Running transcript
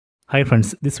Hi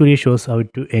friends, this video shows how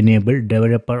to enable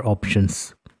developer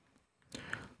options.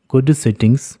 Go to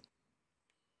settings,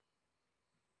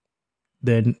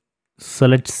 then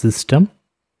select system,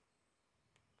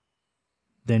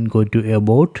 then go to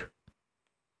about,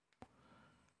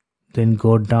 then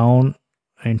go down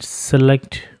and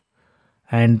select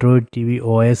Android TV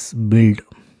OS build.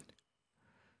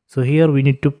 So here we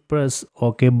need to press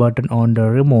OK button on the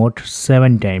remote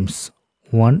 7 times.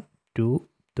 1, 2,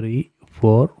 3,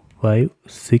 4, 5,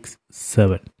 6,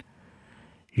 7.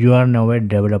 You are now a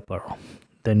developer.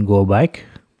 Then go back.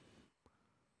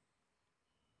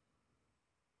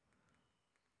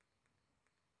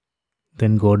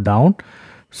 Then go down.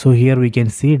 So here we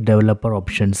can see developer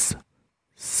options.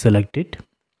 Select it.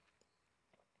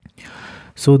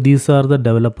 So these are the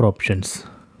developer options.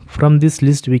 From this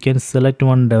list we can select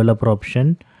one developer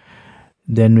option,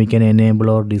 then we can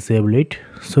enable or disable it.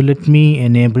 So let me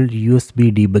enable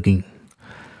USB debugging.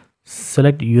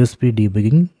 Select USB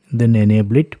debugging, then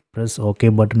enable it. Press OK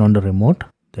button on the remote,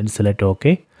 then select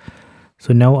OK.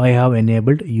 So now I have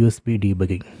enabled USB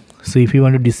debugging. So if you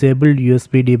want to disable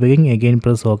USB debugging, again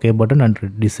press OK button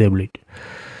and disable it.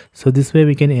 So this way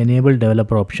we can enable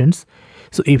developer options.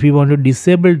 So if you want to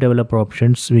disable developer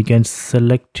options, we can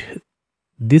select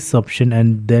this option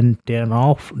and then turn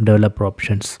off developer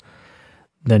options.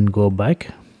 Then go back.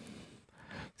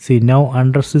 See, now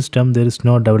under system there is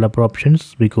no developer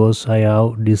options because I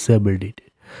have disabled it.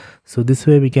 So this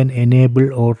way we can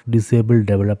enable or disable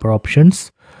developer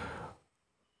options.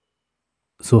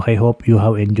 So I hope you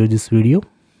have enjoyed this video.